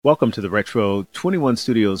Welcome to the Retro 21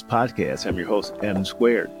 Studios podcast. I'm your host, Adam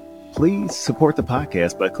Squared. Please support the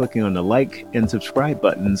podcast by clicking on the like and subscribe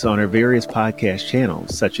buttons on our various podcast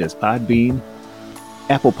channels, such as Podbean,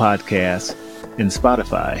 Apple Podcasts, and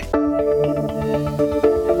Spotify.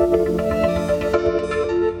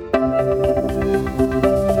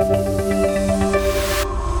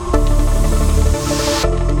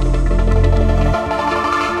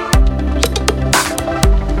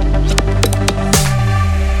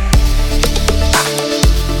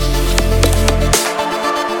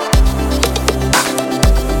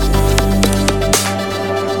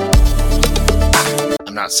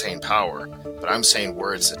 Saying power, but I'm saying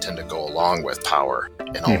words that tend to go along with power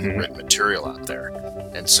in all the written material out there.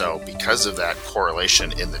 And so because of that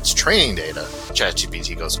correlation in its training data,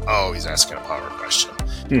 ChatGPT goes, oh, he's asking a power question.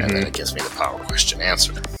 And then it gives me the power question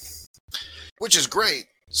answer. Which is great,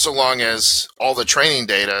 so long as all the training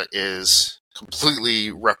data is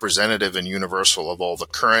completely representative and universal of all the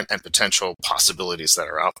current and potential possibilities that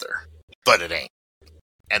are out there. But it ain't.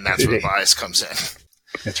 And that's where bias comes in.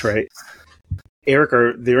 That's right. Eric,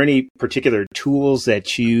 are there any particular tools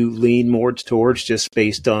that you lean more towards just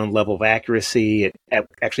based on level of accuracy? It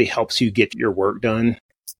actually helps you get your work done?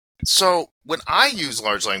 So when I use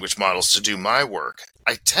large language models to do my work,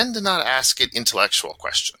 I tend to not ask it intellectual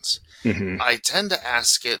questions. I tend to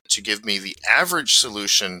ask it to give me the average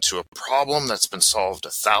solution to a problem that's been solved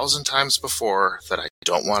 1,000 times before that I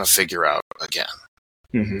don't want to figure out again.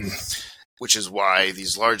 Which is why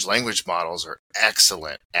these large language models are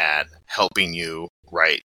excellent at helping you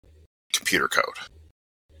write computer code.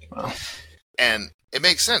 Wow. And it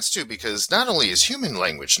makes sense, too, because not only is human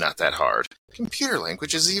language not that hard, computer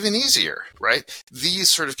language is even easier, right? These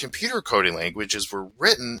sort of computer coding languages were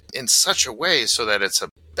written in such a way so that it's a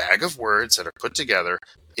bag of words that are put together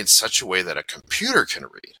in such a way that a computer can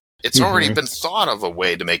read. It's already been thought of a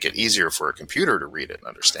way to make it easier for a computer to read it and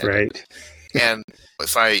understand it. And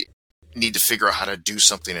if I need to figure out how to do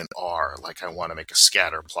something in R, like I want to make a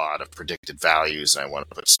scatter plot of predicted values and I want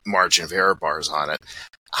to put margin of error bars on it,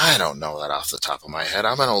 I don't know that off the top of my head.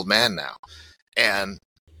 I'm an old man now. And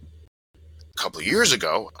a couple of years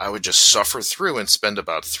ago, I would just suffer through and spend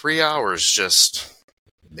about 3 hours just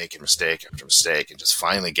making mistake after mistake and just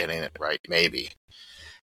finally getting it right, maybe.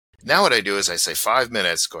 Now what I do is I say 5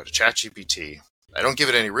 minutes, go to ChatGPT. I don't give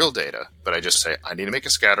it any real data, but I just say, I need to make a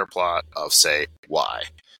scatter plot of, say, Y,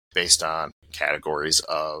 based on categories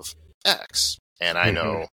of X. And I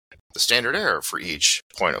know the standard error for each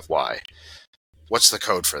point of Y. What's the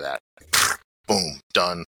code for that? Boom,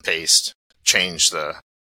 done, paste, change the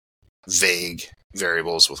vague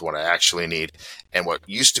variables with what I actually need. And what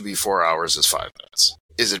used to be 4 hours is 5 minutes.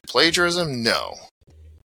 Is it plagiarism? No.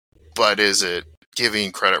 But is it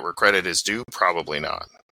giving credit where credit is due? Probably not.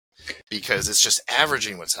 Because it's just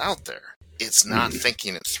averaging what's out there. It's not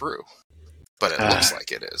thinking it through. But it looks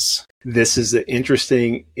like it is. This is an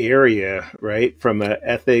interesting area, right? From an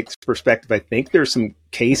ethics perspective, I think there's some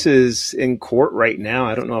cases in court right now.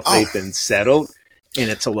 I don't know if they've been settled.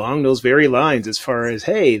 And it's along those very lines as far as,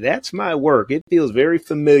 hey, that's my work. It feels very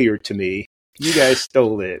familiar to me. You guys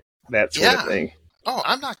stole it. That sort of thing. Oh,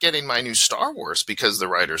 I'm not getting my new Star Wars because the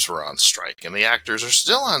writers were on strike. And the actors are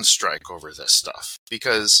still on strike over this stuff.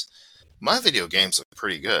 Because my video games look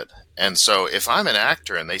pretty good. And so if I'm an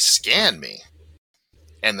actor and they scan me,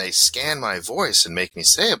 and they scan my voice and make me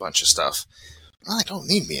say a bunch of stuff, well, they don't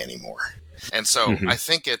need me anymore. And so I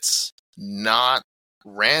think it's not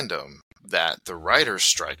random that the writer's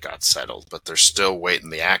strike got settled, but they're still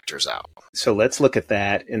waiting the actors out. So let's look at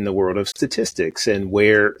that in the world of statistics and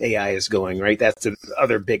where AI is going, right? That's the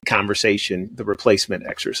other big conversation, the replacement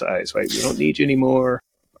exercise, right? We don't need you anymore.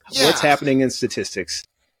 Yeah. What's happening in statistics?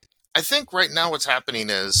 I think right now what's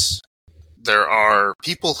happening is there are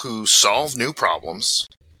people who solve new problems.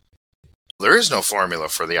 There is no formula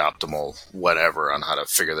for the optimal whatever on how to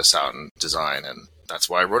figure this out and design. And that's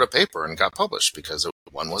why I wrote a paper and got published, because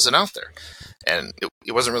one wasn't out there. And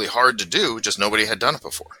it wasn't really hard to do, just nobody had done it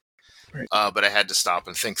before. Right. But I had to stop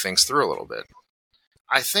and think things through a little bit.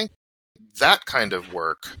 I think that kind of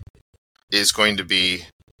work is going to be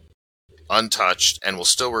untouched and will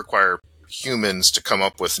still require humans to come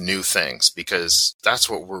up with new things, because that's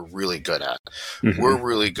what we're really good at. We're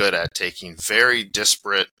really good at taking very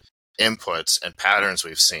disparate inputs and patterns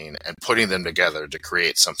we've seen and putting them together to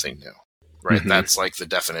create something new, right? That's like the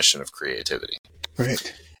definition of creativity.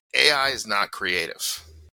 Right. AI is not creative.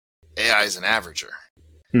 AI is an averager.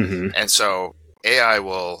 And so AI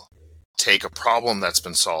will take a problem that's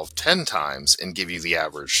been solved 10 times and give you the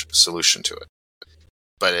average solution to it.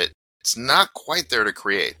 But it's not quite there to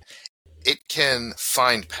create. It can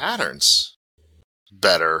find patterns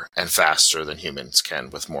better and faster than humans can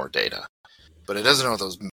with more data. But it doesn't know what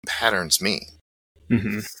those patterns mean.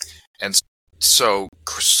 Mm-hmm. And so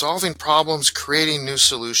solving problems, creating new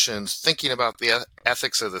solutions, thinking about the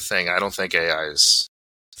ethics of the thing, I don't think AI is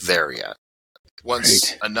there yet.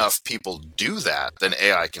 Once enough people do that, then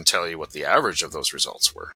AI can tell you what the average of those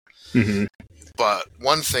results were. Mm-hmm. But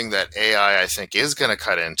one thing that AI, I think, is going to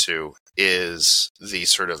cut into is the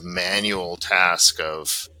sort of manual task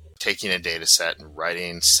of taking a data set and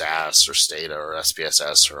writing SAS or Stata or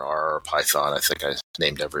SPSS or R or Python. I think I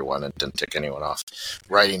named everyone and didn't tick anyone off.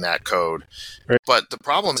 Writing that code. Right. But the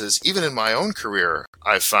problem is, even in my own career,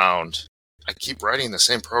 I've found I keep writing the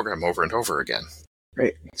same program over and over again.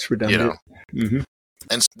 Right. It's redundant. Mm-hmm.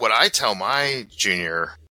 And what I tell my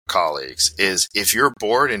junior colleagues is, if you're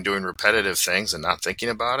bored and doing repetitive things and not thinking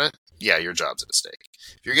about it, yeah, your job's at stake.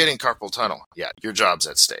 If you're getting carpal tunnel, yeah, your job's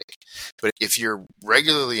at stake. But if you're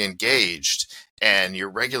regularly engaged and you're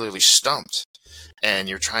regularly stumped and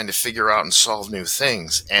you're trying to figure out and solve new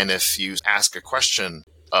things, and if you ask a question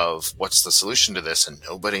of what's the solution to this and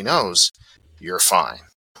nobody knows, you're fine.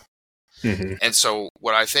 Mm-hmm. And so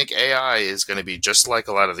what I think AI is going to be, just like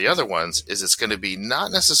a lot of the other ones, is it's going to be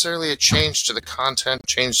not necessarily a change to the content,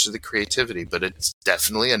 change to the creativity, but it's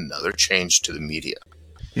definitely another change to the media.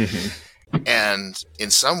 Mm-hmm. And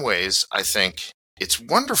in some ways, I think it's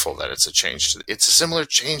wonderful that it's a change. It's a similar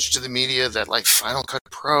change to the media that, like, Final Cut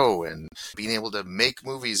Pro and being able to make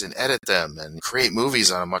movies and edit them and create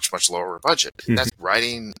movies on a much, much lower budget. Mm-hmm. That's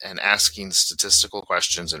writing and asking statistical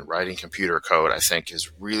questions and writing computer code, I think, is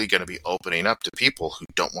really going to be opening up to people who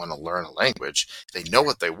don't want to learn a language. They know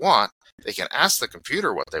what they want. They can ask the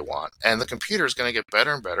computer what they want, and the computer is going to get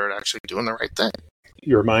better and better at actually doing the right thing.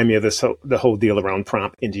 You remind me of the whole deal around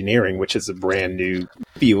prompt engineering, which is a brand new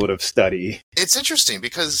field of study. It's interesting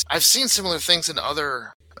because I've seen similar things in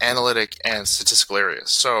other analytic and statistical areas.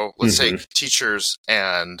 So let's take teachers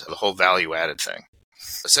and the whole value-added thing.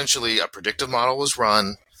 Essentially, a predictive model was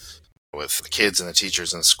run with the kids and the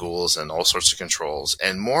teachers and the schools and all sorts of controls.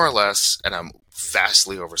 And more or less, and I'm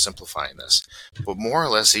vastly oversimplifying this, but more or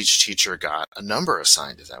less each teacher got a number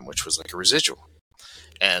assigned to them, which was like a residual.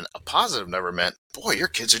 And a positive number meant, boy, your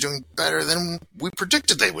kids are doing better than we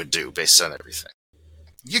predicted they would do based on everything.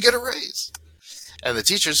 You get a raise. And the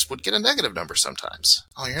teachers would get a negative number sometimes.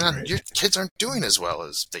 Oh, your kids aren't doing as well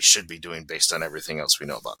as they should be doing based on everything else we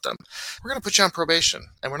know about them. We're going to put you on probation,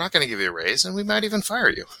 and we're not going to give you a raise, and we might even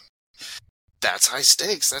fire you. That's high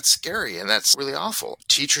stakes. That's scary, and that's really awful.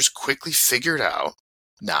 Teachers quickly figured out,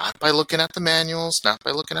 not by looking at the manuals, not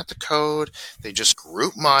by looking at the code. They just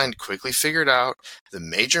group mind quickly figured out the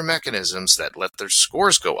major mechanisms that let their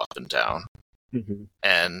scores go up and down. Mm-hmm.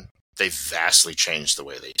 And they vastly changed the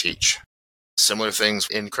way they teach. Similar things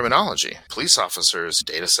in criminology. Police officers,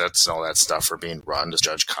 data sets, and all that stuff are being run to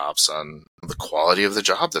judge cops on the quality of the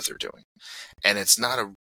job that they're doing. And it's not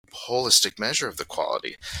a holistic measure of the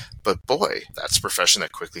quality. But boy, that's a profession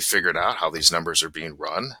that quickly figured out how these numbers are being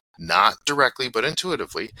run, not directly but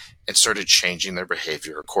intuitively, and started changing their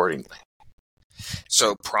behavior accordingly.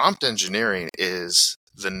 So prompt engineering is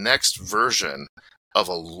the next version of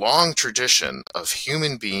a long tradition of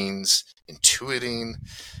human beings intuiting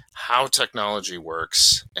how technology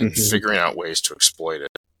works and figuring out ways to exploit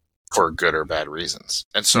it for good or bad reasons.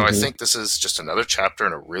 And so I think this is just another chapter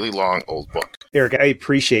in a really long old book. Eric, I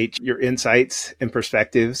appreciate your insights and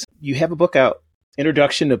perspectives. You have a book out,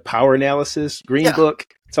 Introduction to Power Analysis, Green Book.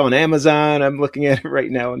 It's on Amazon. I'm looking at it right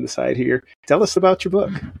now on the side here. Tell us about your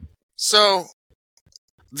book. So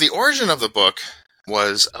the origin of the book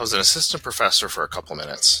was, I was an assistant professor for a couple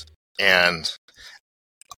minutes. And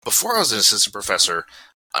before I was an assistant professor,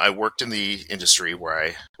 I worked in the industry where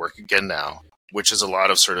I work again now, which is a lot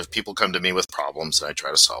of sort of people come to me with problems and I try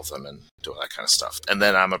to solve them and do all that kind of stuff. And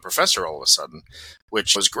then I'm a professor all of a sudden,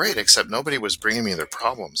 which was great, except nobody was bringing me their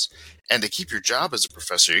problems. And to keep your job as a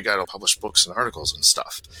professor, you got to publish books and articles and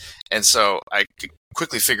stuff. And so I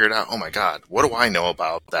quickly figured out, oh my God, what do I know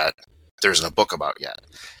about that there isn't a book about yet?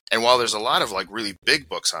 And while there's a lot of like really big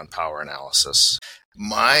books on power analysis,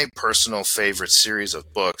 my personal favorite series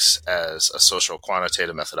of books as a social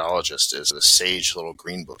quantitative methodologist is the Sage Little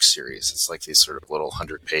Green Book series. It's like these sort of little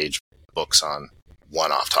 100-page books on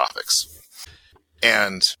one-off topics.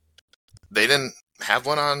 And they didn't have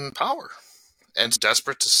one on power. And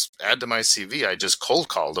desperate to add to my CV, I just cold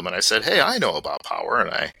called them and I said, hey, I know about power. And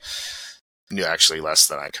I knew actually less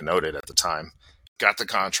than I connoted at the time. Got the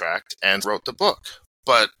contract and wrote the book.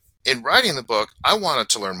 But in writing the book, I wanted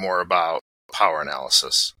to learn more about power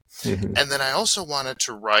analysis. And then I also wanted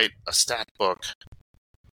to write a stat book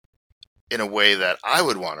in a way that I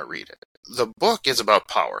would want to read it. The book is about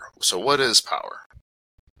power. So what is power?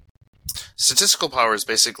 Statistical power is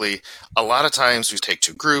basically, a lot of times we take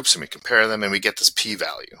two groups and we compare them and we get this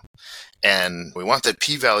p-value. And we want that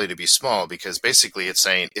p-value to be small because basically it's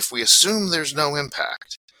saying, if we assume there's no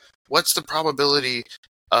impact, what's the probability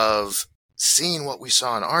of seeing what we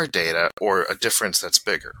saw in our data or a difference that's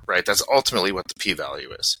bigger, right? That's ultimately what the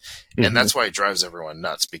p-value is. Mm-hmm. And that's why it drives everyone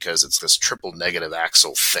nuts, because it's this triple negative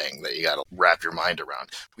axle thing that you got to wrap your mind around.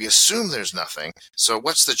 We assume there's nothing. So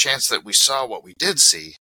what's the chance that we saw what we did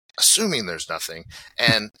see, assuming there's nothing?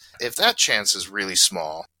 And if that chance is really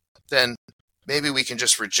small, then maybe we can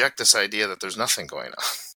just reject this idea that there's nothing going on.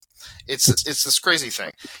 It's this crazy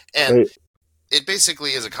thing. And it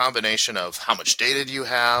basically is a combination of how much data do you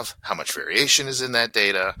have, how much variation is in that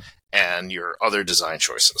data, and your other design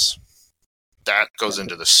choices. That goes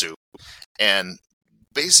into the soup. And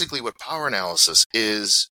basically what power analysis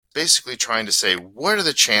is basically trying to say, what are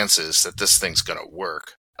the chances that this thing's going to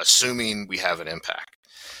work, assuming we have an impact?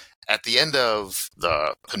 At the end of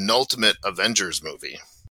the penultimate Avengers movie,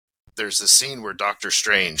 there's this scene where Doctor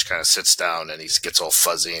Strange kind of sits down and he gets all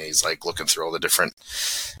fuzzy and he's like looking through all the different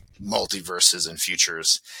multiverses and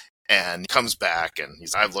futures, and he comes back and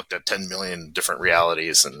I've looked at 10 million different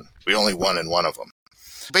realities and we only won in one of them.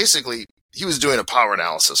 Basically, he was doing a power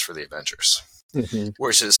analysis for the Avengers,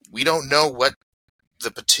 where it says, we don't know what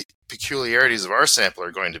the peculiarities of our sample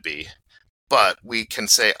are going to be, but we can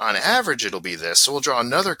say on average it'll be this, so we'll draw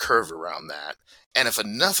another curve around that, and if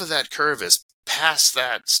enough of that curve is past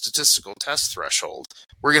that statistical test threshold,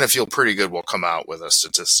 we're going to feel pretty good. We'll come out with a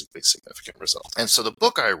statistically significant result. And so the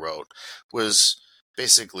book I wrote was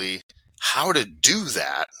basically how to do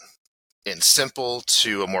that in simple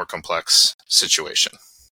to a more complex situation.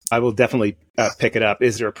 I will definitely pick it up.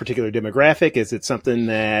 Is there a particular demographic? Is it something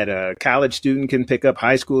that a college student can pick up,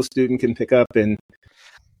 high school student can pick up? And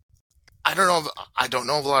I don't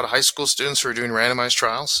know of a lot of high school students who are doing randomized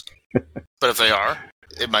trials, but if they are,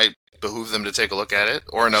 it might behoove them to take a look at it,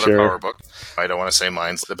 or another power book. I don't want to say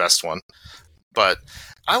mine's the best one, but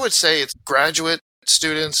I would say it's graduate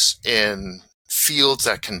students in fields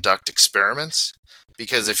that conduct experiments,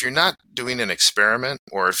 because if you're not doing an experiment,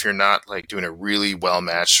 or if you're not like doing a really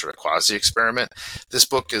well-matched sort of quasi-experiment, this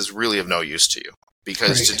book is really of no use to you,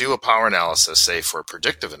 because to do a power analysis, say for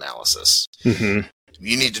predictive analysis,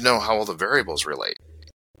 you need to know how all the variables relate.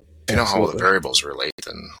 If you know how all the variables relate,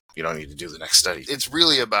 then you don't need to do the next study. It's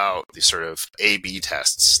really about the sort of A/B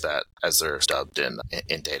tests that, as they're dubbed in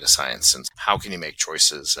data science, and how can you make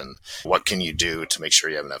choices, and what can you do to make sure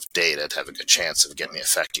you have enough data to have a good chance of getting the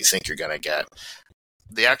effect you think you're going to get.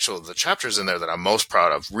 The chapters in there that I'm most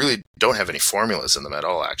proud of really don't have any formulas in them at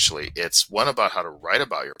all, actually. It's one about how to write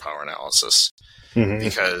about your power analysis,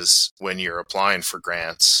 because when you're applying for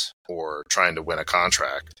grants or trying to win a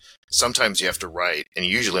contract, sometimes you have to write, and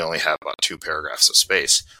you usually only have about 2 paragraphs of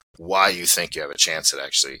space, why you think you have a chance at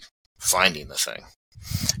actually finding the thing.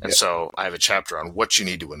 And so I have a chapter on what you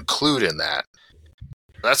need to include in that.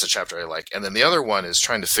 That's a chapter I like. And then the other one is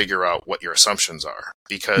trying to figure out what your assumptions are,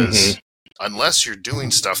 because unless you're doing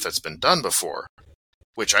stuff that's been done before,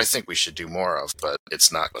 which I think we should do more of, but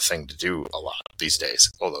it's not a thing to do a lot these days,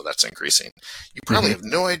 although that's increasing, you probably have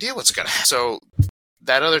no idea what's going to happen. So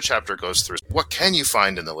that other chapter goes through what can you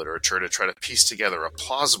find in the literature to try to piece together a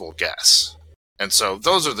plausible guess. And so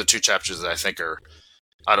those are the 2 chapters that I think are,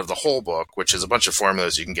 out of the whole book, which is a bunch of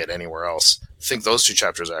formulas you can get anywhere else, I think those 2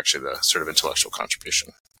 chapters are actually the sort of intellectual contribution.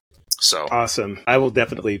 So awesome. I will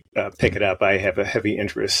definitely pick it up. I have a heavy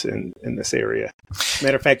interest in this area.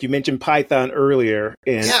 Matter of fact, you mentioned Python earlier,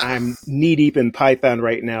 and I'm knee-deep in Python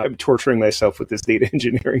right now. I'm torturing myself with this data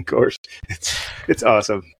engineering course. It's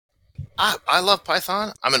awesome. I love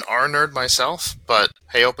Python. I'm an R nerd myself, but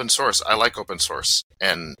hey, open source. I like open source.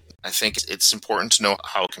 And I think it's important to know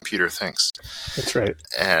how a computer thinks. That's right.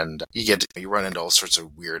 And you run into all sorts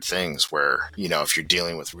of weird things where, if you're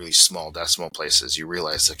dealing with really small decimal places, you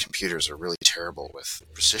realize that computers are really terrible with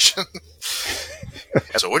precision.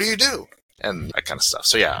 So what do you do? And that kind of stuff.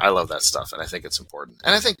 So yeah, I love that stuff, and I think it's important.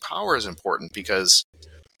 And I think power is important because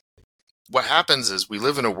what happens is we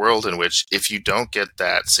live in a world in which if you don't get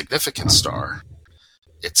that significant star,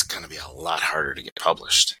 it's going to be a lot harder to get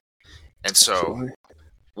published. And so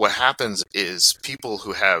what happens is people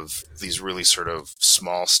who have these really sort of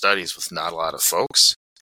small studies with not a lot of folks,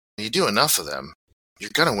 you do enough of them, you're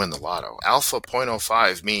going to win the lotto. Alpha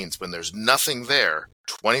 0.05 means when there's nothing there,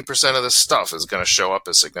 20% of the stuff is going to show up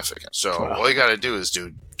as significant. So all you got to do is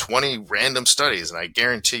do 20 random studies, and I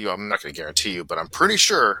guarantee you, I'm not going to guarantee you, but I'm pretty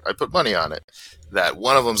sure, I put money on it, that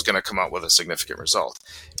one of them is going to come out with a significant result.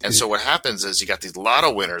 And so what happens is you got these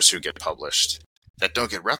lotto winners who get published that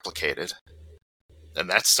don't get replicated. And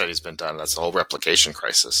that study's been done. That's the whole replication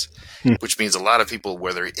crisis, which means a lot of people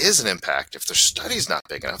where there is an impact, if their study's not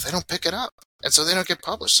big enough, they don't pick it up. And so they don't get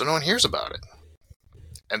published. So no one hears about it.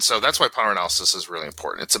 And so that's why power analysis is really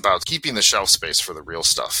important. It's about keeping the shelf space for the real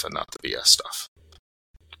stuff and not the BS stuff.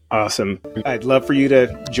 Awesome. I'd love for you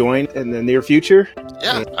to join in the near future.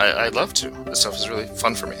 Yeah, I'd love to. This stuff is really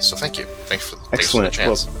fun for me. So thank you. Thanks for the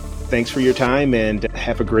chance. Well, thanks for your time and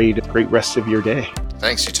have a great rest of your day.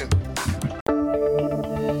 Thanks, you too.